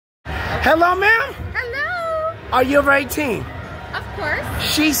Hello, ma'am? Hello. Are you over 18? Of course.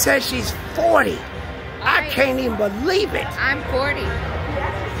 She says she's 40. I can't even believe it. I'm 40.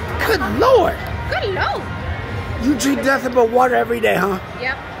 Good Lord. Good Lord. You drink nothing but water every day, huh?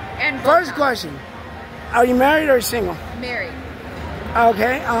 Yep. And First question. Are you married or single? Married.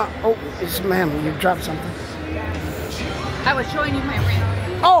 Okay. Oh, ma'am, you dropped something. I was showing you my ring.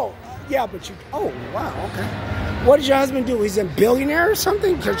 Oh, yeah, but you... Oh, wow, okay. What does your husband do? He's a billionaire or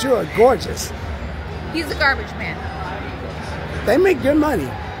something? Because you are gorgeous. He's a garbage man. They make good money.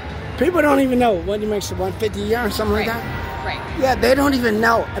 People don't even know what he makes, 150 a year or something like that. Right. Yeah, they don't even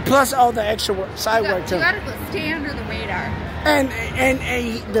know. And plus all the extra work, side work too. You gotta go stay under the radar. And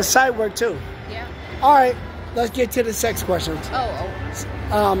the side work too. Yeah. All right, let's get to the sex questions.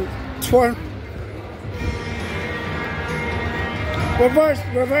 Twirl.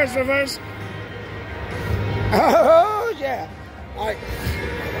 Reverse. Oh yeah. All right.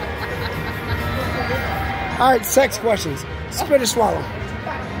 All right, sex questions. Spit or swallow?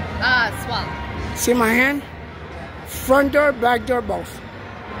 Swallow. See my hand? Front door, back door, both.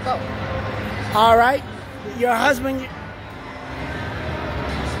 Both. All right. Your husband,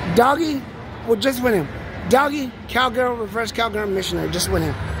 doggy, well, just with him. Doggy, cowgirl, reverse cowgirl, missionary, just with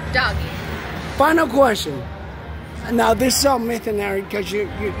him. Doggy. Final question. Now, this is all mythonary because you're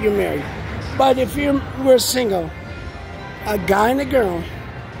married. But if we're single, a guy and a girl,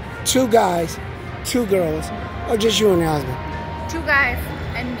 2 guys, 2 girls, or just you and your husband? 2 guys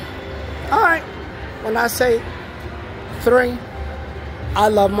and me. All right. When I say 3, I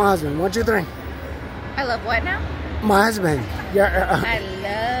love my husband. 1, 2, 3. I love what now? My husband. I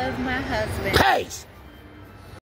love my husband. Peace.